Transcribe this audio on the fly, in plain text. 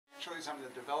is I'm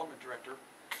the Development Director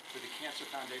for the Cancer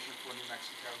Foundation for New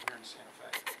Mexico here in Santa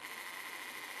Fe.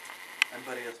 I'm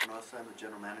Buddy Espinosa. I'm the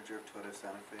General Manager of Toyota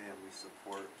Santa Fe, and we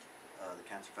support the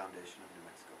Cancer Foundation of New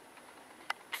Mexico.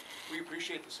 We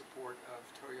appreciate the support of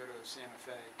Toyota of Santa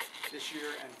Fe this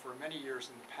year and for many years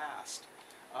in the past.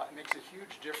 It makes a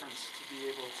huge difference to be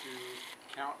able to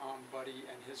count on Buddy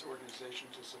and his organization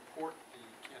to support the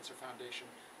Cancer Foundation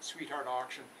Sweetheart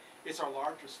Auction. It's our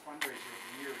largest fundraiser of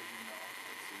the year, as you know.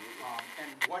 And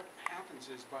what happens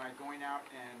is by going out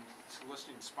and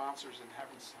soliciting sponsors and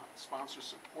having sponsors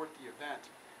support the event,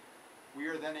 we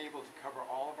are then able to cover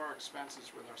all of our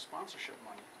expenses with our sponsorship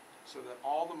money, so that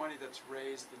all the money that's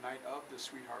raised the night of the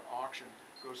Sweetheart Auction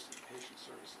goes to the Patient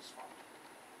Services Fund.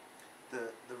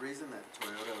 The reason that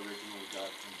Toyota originally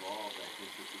got involved, I think,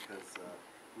 is because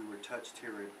we were touched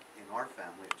here in our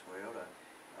family at Toyota.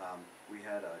 We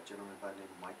had a gentleman by the name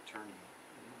of Mike Turney,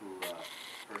 who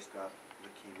first got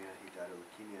leukemia. He died of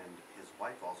leukemia, and his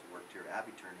wife also worked here,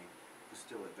 Abby Turney, who's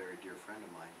still a very dear friend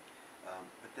of mine.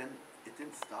 But then it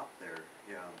didn't stop there.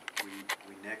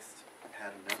 We next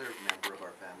had another member of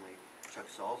our family, Chuck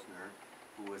Sauliner,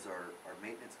 who was our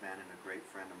maintenance man and a great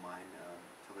friend of mine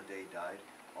till the day he died,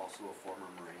 also a former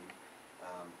Marine,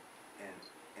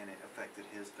 and it affected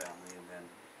his family. And then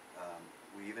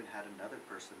we even had another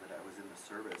person that I was in the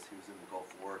service. He was in the Gulf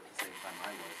War at the same time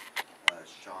I was,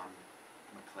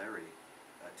 McClarey,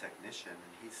 a technician,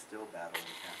 and he's still battling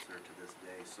cancer to this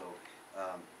day. So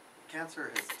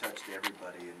cancer has touched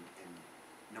everybody in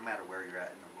no matter where you're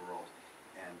at in the world.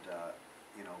 And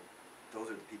you know,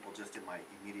 those are the people just in my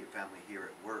immediate family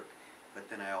here at work, but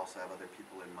then I also have other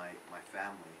people in my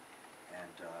family,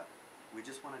 and we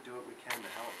just want to do what we can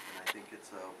to help, and I think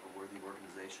it's a worthy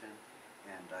organization,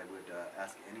 and I would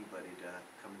ask anybody to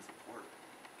come and support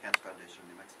Cancer Foundation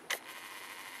of New Mexico.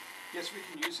 Yes, we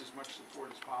can use as much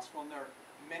support as possible, and there are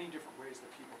many different ways that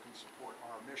people can support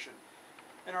our mission.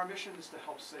 And our mission is to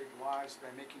help save lives by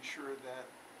making sure that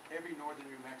every northern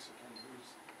New Mexican who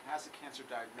has a cancer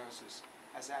diagnosis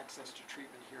has access to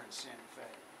treatment here in Santa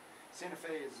Fe. Santa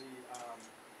Fe is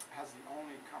has the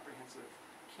only comprehensive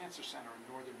cancer center in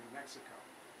northern New Mexico.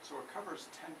 So it covers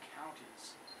 10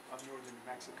 counties of northern New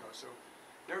Mexico. So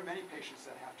there are many patients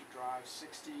that have to drive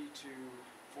 60 to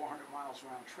 400 miles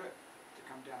round trip to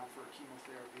come down for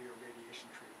chemotherapy or radiation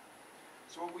treatment.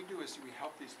 So what we do is we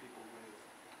help these people with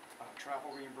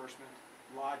travel reimbursement,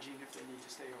 lodging if they need to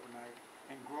stay overnight,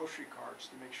 and grocery cards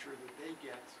to make sure that they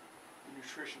get the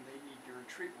nutrition they need during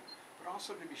treatment, but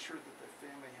also to be sure that their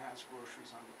family has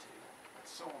groceries on the table.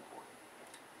 That's so important.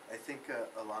 I think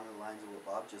along the lines of what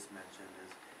Bob just mentioned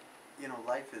is, you know,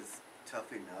 life is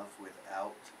tough enough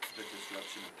without the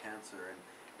disruption of cancer, and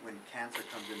when cancer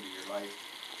comes into your life,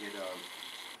 it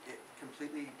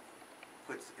completely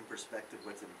puts in perspective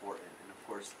what's important, and of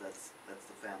course that's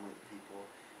the family, the people,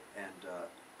 and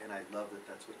I love that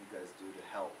that's what you guys do to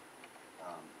help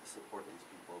support these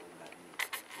people in that need.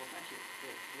 Well, thank you.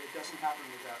 It doesn't happen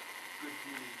without good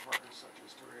community partners such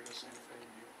as Toyota Santa Fe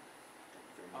and you. Thank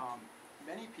you very much.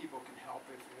 Many people can help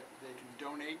if they can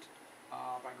donate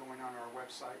by going on our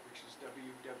website, which is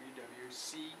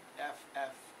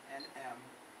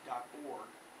www.cffnm.org,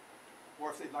 or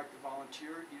if they'd like to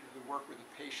volunteer, either to work with the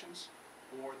patients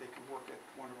or they can work at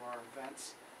one of our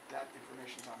events. That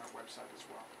information is on our website as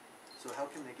well. So how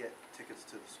can they get tickets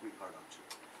to the Sweetheart Auction?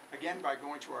 Again, by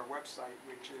going to our website,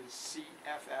 which is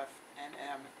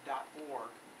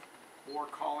cffnm.org, or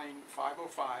calling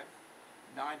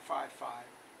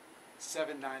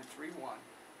 505-955-7931,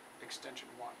 extension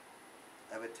 1.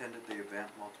 I've attended the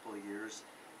event multiple years,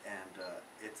 and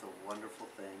it's a wonderful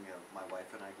thing. My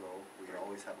wife and I go. We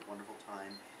always have a wonderful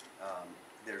time.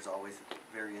 There's always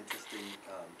very interesting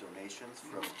donations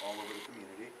from all over the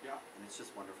community, and it's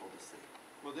just wonderful to see.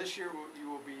 Well, this year you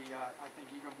will be, I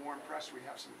think, even more impressed. We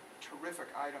have some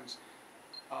terrific items.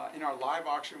 In our live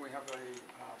auction, we have a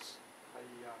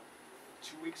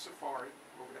 2-week safari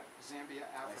over to Zambia,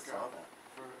 Africa, I saw that.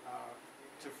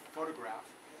 To photograph.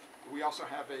 We also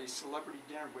have a celebrity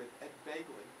dinner with Ed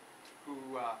Begley, who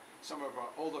some of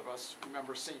old of us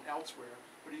remember St. Elsewhere,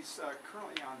 but he's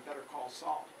currently on Better Call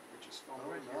Saul, which is filmed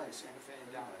right here in Santa Fe and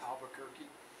down in Albuquerque.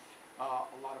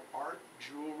 A lot of art,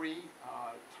 jewelry,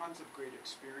 tons of great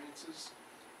experiences.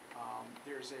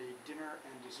 There's a dinner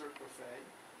and dessert buffet.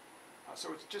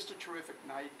 So it's just a terrific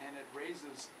night, and it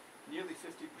raises nearly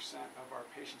 50% of our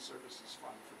Patient Services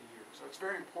Fund for the year. So it's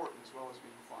very important as well as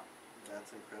being fun.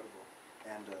 That's incredible.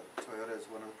 And Toyota is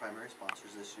one of the primary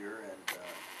sponsors this year, and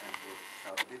we're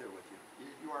proud to be there with you.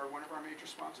 You are one of our major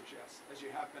sponsors, yes, as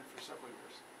you have been for several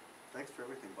years. Thanks for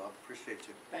everything, Bob. Appreciate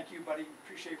you. Thank you, buddy.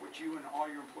 Appreciate what you and all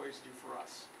your employees do for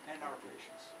us and our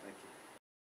patients. Thank you.